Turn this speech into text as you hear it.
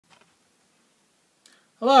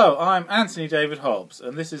Hello, I'm Anthony David Hobbs,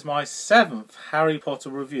 and this is my 7th Harry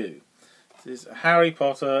Potter review. This is Harry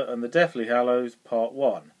Potter and the Deathly Hallows Part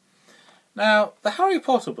 1. Now, the Harry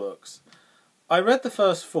Potter books, I read the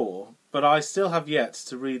first 4, but I still have yet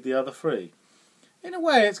to read the other 3. In a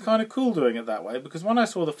way, it's kind of cool doing it that way, because when I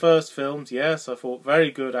saw the first films, yes, I thought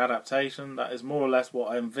very good adaptation. That is more or less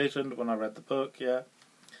what I envisioned when I read the book, yeah.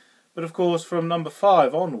 But of course, from number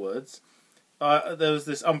 5 onwards, there was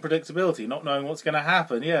this unpredictability, not knowing what's going to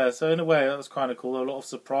happen, yeah. So in a way, that was kind of cool. There were a lot of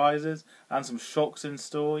surprises and some shocks in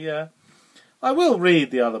store, yeah. I will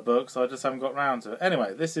read the other books, I just haven't got round to it.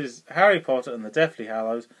 Anyway, this is Harry Potter and the Deathly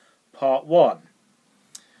Hallows, Part 1.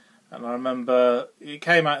 And I remember it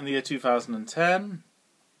came out in the year 2010.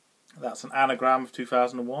 That's an anagram of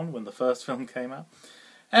 2001, when the first film came out.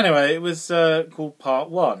 Anyway, it was called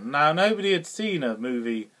Part 1. Now, nobody had seen a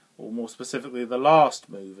movie, or more specifically, the last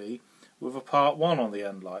movie, with a Part 1 on the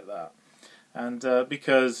end like that. And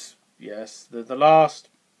because, yes, the last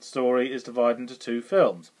story is divided into 2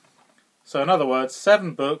 films. So in other words,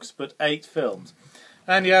 7 books but 8 films.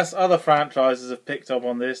 And yes, other franchises have picked up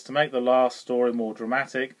on this to make the last story more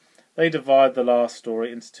dramatic. They divide the last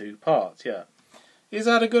story into 2 parts, yeah. Is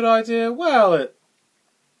that a good idea? Well, it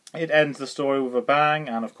ends the story with a bang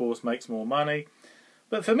and of course makes more money.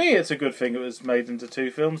 But for me it's a good thing it was made into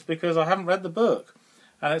 2 films because I haven't read the book.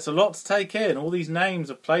 And it's a lot to take in, all these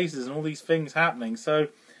names of places and all these things happening. So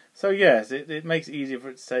yes, it makes it easier for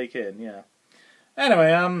it to take in, yeah.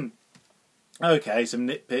 Anyway, okay, some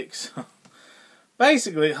nitpicks.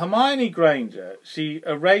 Basically, Hermione Granger, she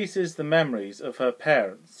erases the memories of her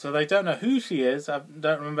parents, so they don't know who she is,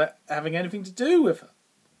 don't remember having anything to do with her.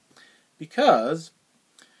 Because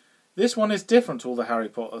this one is different to all the Harry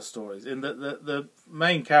Potter stories, in that the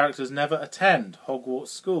main characters never attend Hogwarts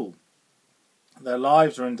School. Their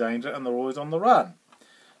lives are in danger and they're always on the run.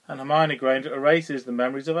 And Hermione Granger erases the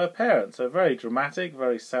memories of her parents. So very dramatic,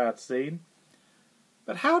 very sad scene.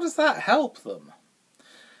 But how does that help them?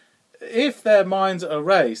 If their minds are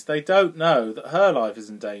erased, they don't know that her life is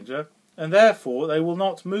in danger, and therefore they will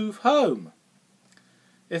not move home.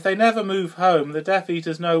 If they never move home, the Death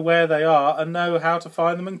Eaters know where they are and know how to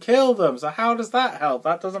find them and kill them. So how does that help?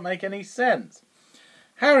 That doesn't make any sense.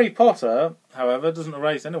 Harry Potter, however, doesn't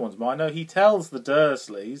erase anyone's mind. No, he tells the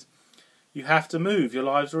Dursleys, you have to move, your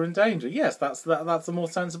lives are in danger. Yes, that's a more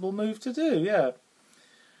sensible move to do, yeah.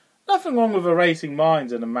 Nothing wrong with erasing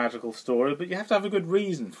minds in a magical story, but you have to have a good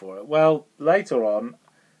reason for it. Well, later on,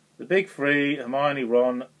 the big 3, Hermione,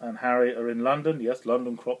 Ron and Harry, are in London. Yes,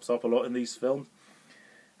 London crops up a lot in these films.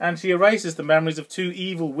 And she erases the memories of 2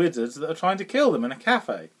 evil wizards that are trying to kill them in a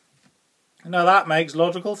cafe. Now that makes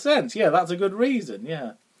logical sense. Yeah, that's a good reason,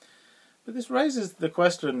 yeah. But this raises the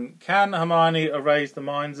question, can Hermione erase the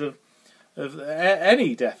minds of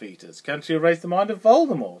any Death Eaters? Can she erase the mind of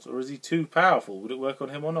Voldemort? Or is he too powerful? Would it work on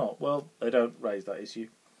him or not? Well, they don't raise that issue.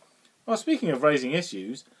 Well, speaking of raising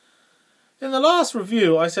issues, in the last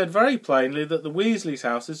review I said very plainly that the Weasleys'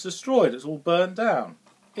 house is destroyed. It's all burnt down.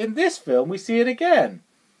 In this film we see it again.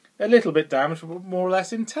 A little bit damaged, but more or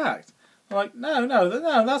less intact. I'm like, no,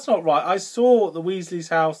 that's not right. I saw the Weasley's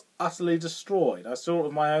house utterly destroyed. I saw it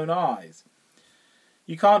with my own eyes.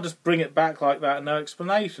 You can't just bring it back like that and no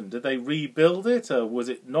explanation. Did they rebuild it, or was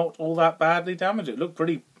it not all that badly damaged? It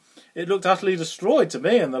looked utterly destroyed to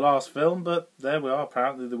me in the last film, but there we are.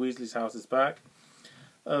 Apparently the Weasley's house is back.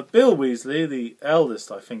 Bill Weasley, the eldest,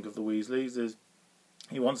 I think, of the Weasleys,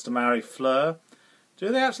 he wants to marry Fleur. Do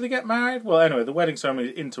they actually get married? Well, anyway, the wedding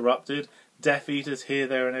ceremony is interrupted. Death Eaters here,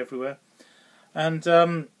 there and everywhere.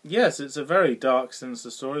 And, yes, it's a very dark, sinister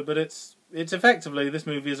story, but it's effectively, this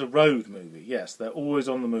movie is a road movie. Yes, they're always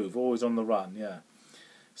on the move, always on the run, yeah.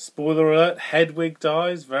 Spoiler alert, Hedwig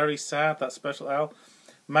dies, very sad, that special owl.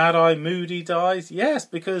 Mad-Eye Moody dies, yes,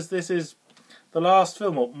 because this is the last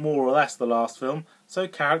film, or more or less the last film, so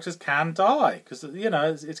characters can die, because, you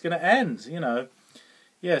know, it's going to end, you know.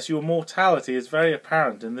 Yes, your mortality is very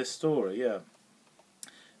apparent in this story, yeah.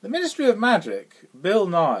 The Ministry of Magic, Bill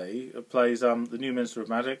Nye plays the new Minister of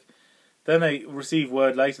Magic. Then they receive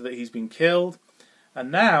word later that he's been killed. And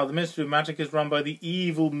now the Ministry of Magic is run by the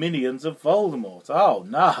evil minions of Voldemort. Oh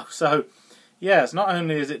no, so yes, not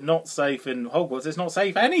only is it not safe in Hogwarts, it's not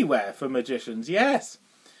safe anywhere for magicians, yes.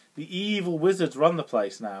 The evil wizards run the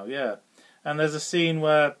place now, yeah. And there's a scene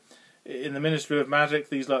where in the Ministry of Magic,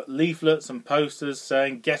 these like leaflets and posters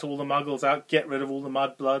saying, get all the muggles out, get rid of all the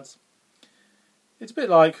mudbloods. It's a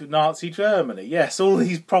bit like Nazi Germany. Yes, all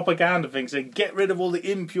these propaganda things saying, get rid of all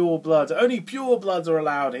the impure bloods. Only pure bloods are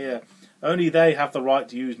allowed here. Only they have the right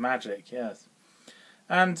to use magic, yes.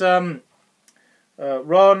 And Ron,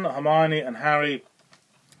 Hermione and Harry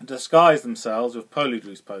disguise themselves with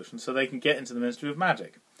polyjuice potions so they can get into the Ministry of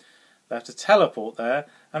Magic. They have to teleport there,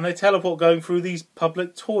 and they teleport going through these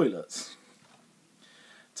public toilets.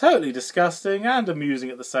 Totally disgusting and amusing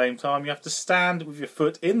at the same time. You have to stand with your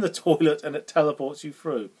foot in the toilet and it teleports you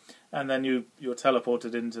through. And then you're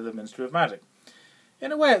teleported into the Ministry of Magic.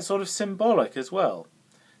 In a way, it's sort of symbolic as well.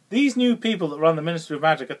 These new people that run the Ministry of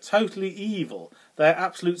Magic are totally evil. They're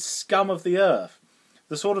absolute scum of the earth.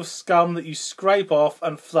 The sort of scum that you scrape off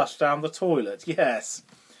and flush down the toilet. Yes.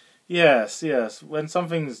 Yes, yes. When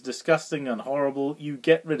something's disgusting and horrible, you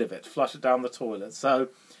get rid of it. Flush it down the toilet. So,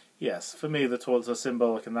 yes, for me the toilets are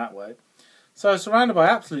symbolic in that way. So, surrounded by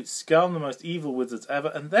absolute scum, the most evil wizards ever.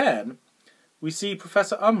 And then we see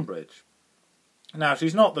Professor Umbridge. Now,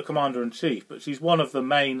 she's not the Commander-in-Chief, but she's one of the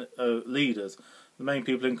main leaders, the main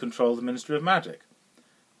people in control of the Ministry of Magic.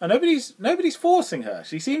 And nobody's forcing her.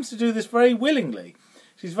 She seems to do this very willingly.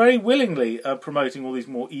 She's very willingly promoting all these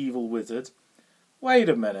more evil wizards. Wait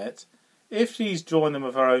a minute. If she's joined them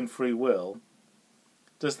of her own free will,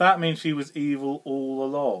 does that mean she was evil all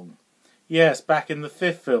along? Yes, back in the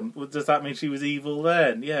 5th film. Does that mean she was evil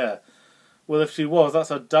then? Yeah. Well, if she was,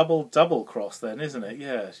 that's a double cross then, isn't it?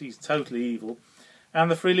 Yeah, she's totally evil.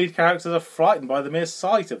 And the 3 lead characters are frightened by the mere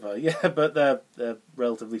sight of her. Yeah, but they're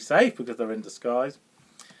relatively safe because they're in disguise.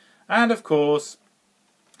 And, of course,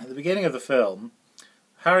 at the beginning of the film,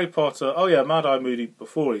 Harry Potter, Mad-Eye Moody,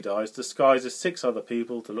 before he dies, disguises 6 other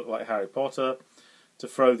people to look like Harry Potter to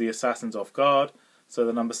throw the assassins off guard. So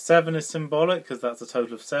the number 7 is symbolic, because that's a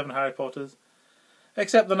total of 7 Harry Potters.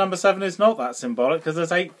 Except the number 7 is not that symbolic, because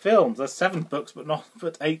there's 8 films. There's 7 books,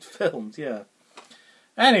 but 8 films, yeah.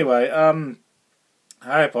 Anyway,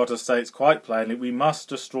 Harry Potter states quite plainly, we must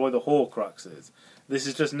destroy the Horcruxes. This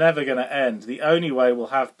is just never going to end. The only way we'll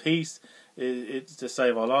have peace to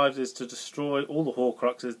save our lives is to destroy all the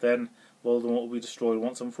Horcruxes, then Voldemort will be destroyed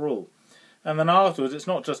once and for all. And then afterwards, it's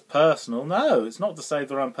not just personal. No, it's not to save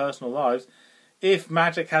their own personal lives. If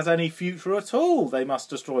magic has any future at all, they must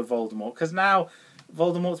destroy Voldemort, because now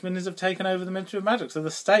Voldemort's minions have taken over the Ministry of Magic, so the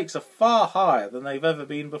stakes are far higher than they've ever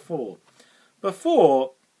been before.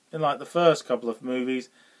 Before, in like the first couple of movies,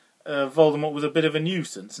 Voldemort was a bit of a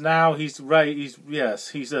nuisance. Now he's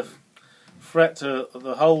a threat to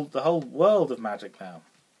the whole world of magic now.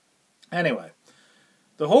 Anyway,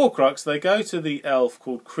 the Horcrux, they go to the elf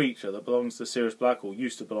called Creature that belongs to Sirius Black, or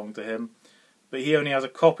used to belong to him, but he only has a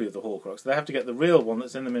copy of the Horcrux. They have to get the real one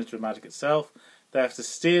that's in the Ministry of Magic itself. They have to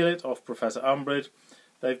steal it off Professor Umbridge.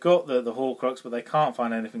 They've got the Horcrux, but they can't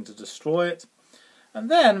find anything to destroy it. And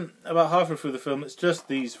then, about halfway through the film, it's just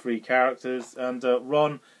these 3 characters, and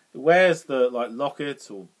Ron wears the locket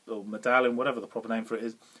or medallion, whatever the proper name for it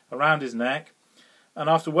is, around his neck. And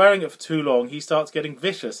after wearing it for too long, he starts getting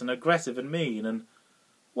vicious and aggressive and mean. And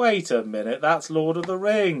wait a minute, that's Lord of the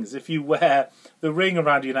Rings. If you wear the ring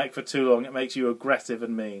around your neck for too long, it makes you aggressive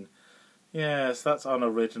and mean. Yes, that's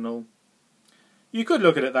unoriginal. You could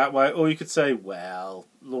look at it that way, or you could say, well,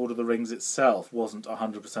 Lord of the Rings itself wasn't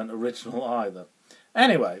 100% original either.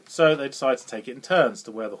 Anyway, so they decide to take it in turns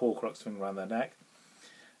to wear the Horcrux thing around their neck.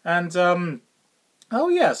 And,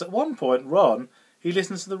 at one point, Ron, he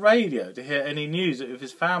listens to the radio to hear any news if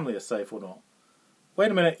his family are safe or not.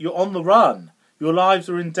 Wait a minute, you're on the run. Your lives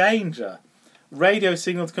are in danger. Radio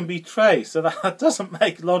signals can be traced, so that doesn't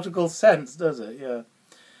make logical sense, does it? Yeah.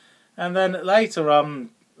 And then later,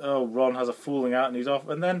 Ron has a falling out and he's off.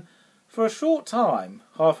 And then, for a short time,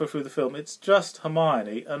 halfway through the film, it's just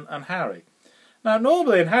Hermione and Harry. Now,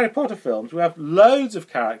 normally in Harry Potter films, we have loads of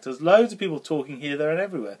characters, loads of people talking here, there and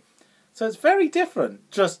everywhere. So it's very different.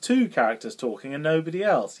 Just 2 characters talking and nobody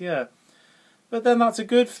else, yeah. But then that's a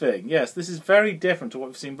good thing. Yes, this is very different to what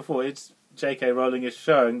we've seen before. It's J.K. Rowling is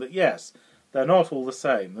showing that, yes, they're not all the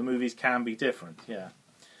same. The movies can be different, yeah.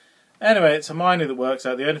 Anyway, it's Hermione that works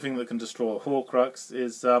out the only thing that can destroy a Horcrux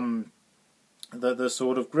is the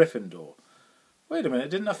Sword of Gryffindor. Wait a minute,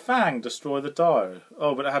 didn't a Fang destroy the diary?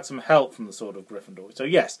 Oh, but it had some help from the Sword of Gryffindor. So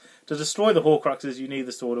yes, to destroy the Horcruxes you need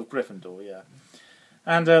the Sword of Gryffindor, yeah.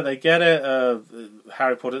 And they get it.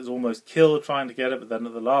 Harry Potter is almost killed trying to get it, but then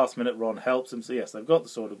at the last minute Ron helps him. So yes, they've got the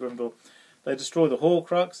Sword of Gryffindor. They destroy the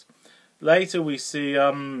Horcrux. Later we see,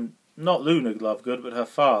 not Luna Lovegood, but her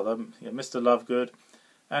father, Mr. Lovegood.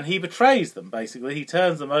 And he betrays them, basically. He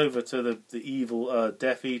turns them over to the evil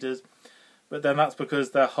Death Eaters. But then that's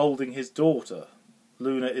because they're holding his daughter.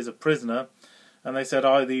 Luna is a prisoner. And they said,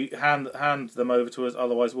 either hand them over to us,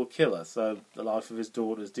 otherwise we'll kill her. So the life of his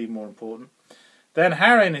daughter is deemed more important. Then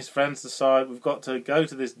Harry and his friends decide we've got to go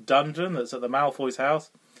to this dungeon that's at the Malfoy's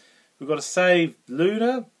house. We've got to save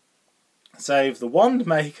Luna, save the Wand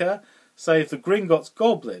Maker, save the Gringotts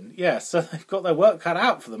Goblin. Yes, so they've got their work cut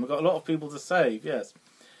out for them. They've got a lot of people to save, yes.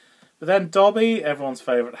 But then Dobby, everyone's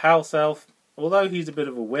favourite house elf, although he's a bit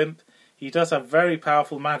of a wimp, he does have very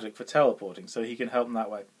powerful magic for teleporting, so he can help them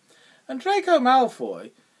that way. And Draco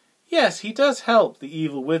Malfoy, yes, he does help the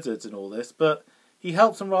evil wizards and all this, but he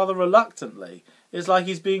helps them rather reluctantly. It's like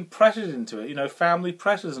he's being pressured into it, you know, family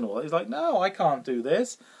pressures and all that. He's like, no, I can't do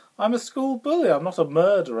this. I'm a school bully. I'm not a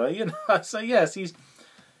murderer, you know. So yes,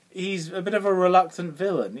 he's a bit of a reluctant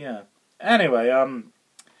villain, yeah. Anyway,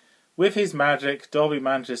 with his magic, Dobby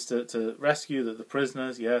manages to rescue the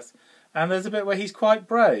prisoners, yes. And there's a bit where he's quite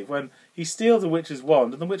brave, when he steals the witch's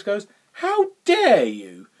wand, and the witch goes, how dare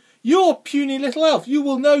you? You're puny little elf. You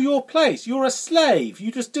will know your place. You're a slave.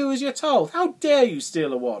 You just do as you're told. How dare you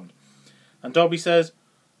steal a wand? And Dobby says,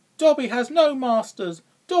 Dobby has no masters.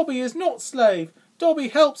 Dobby is not slave. Dobby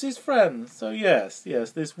helps his friends. So yes,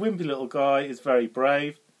 this wimpy little guy is very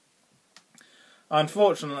brave.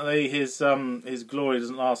 Unfortunately, his glory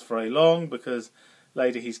doesn't last very long, because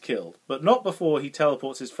later he's killed. But not before he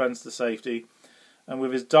teleports his friends to safety. And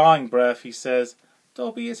with his dying breath, he says,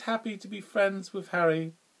 Dobby is happy to be friends with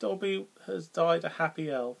Harry. Dobby has died a happy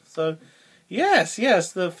elf. So, yes,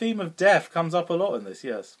 the theme of death comes up a lot in this,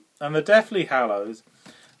 yes. And the Deathly Hallows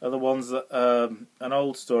are the ones that, an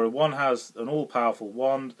old story. One has an all-powerful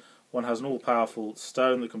wand, one has an all-powerful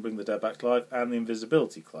stone that can bring the dead back to life, and the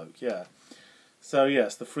invisibility cloak, yeah. So,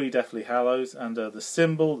 yes, the 3 Deathly Hallows, and the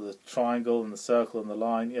symbol, the triangle, and the circle, and the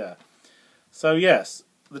line, yeah. So, yes,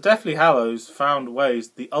 the Deathly Hallows found ways,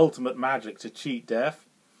 the ultimate magic to cheat death.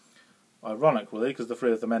 Ironic, really, because the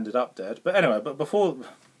 3 of them ended up dead. But anyway,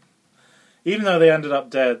 even though they ended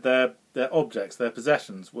up dead, their objects, their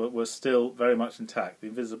possessions, were still very much intact. The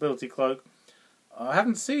invisibility cloak, I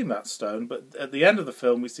haven't seen that stone, but at the end of the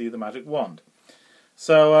film we see the magic wand.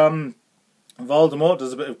 So, Voldemort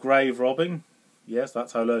does a bit of grave robbing. Yes,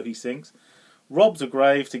 that's how low he sinks. Robs a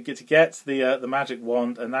grave to get the magic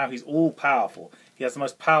wand, and now he's all powerful. He has the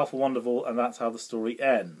most powerful wand of all, and that's how the story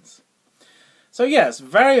ends. So yes,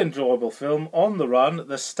 very enjoyable film, on the run.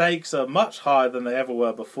 The stakes are much higher than they ever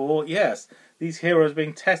were before. Yes, these heroes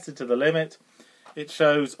being tested to the limit. It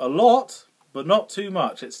shows a lot, but not too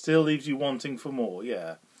much. It still leaves you wanting for more,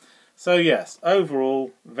 yeah. So yes,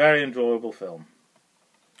 overall, very enjoyable film.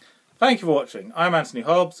 Thank you for watching. I'm Anthony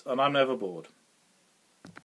Hobbs, and I'm never bored.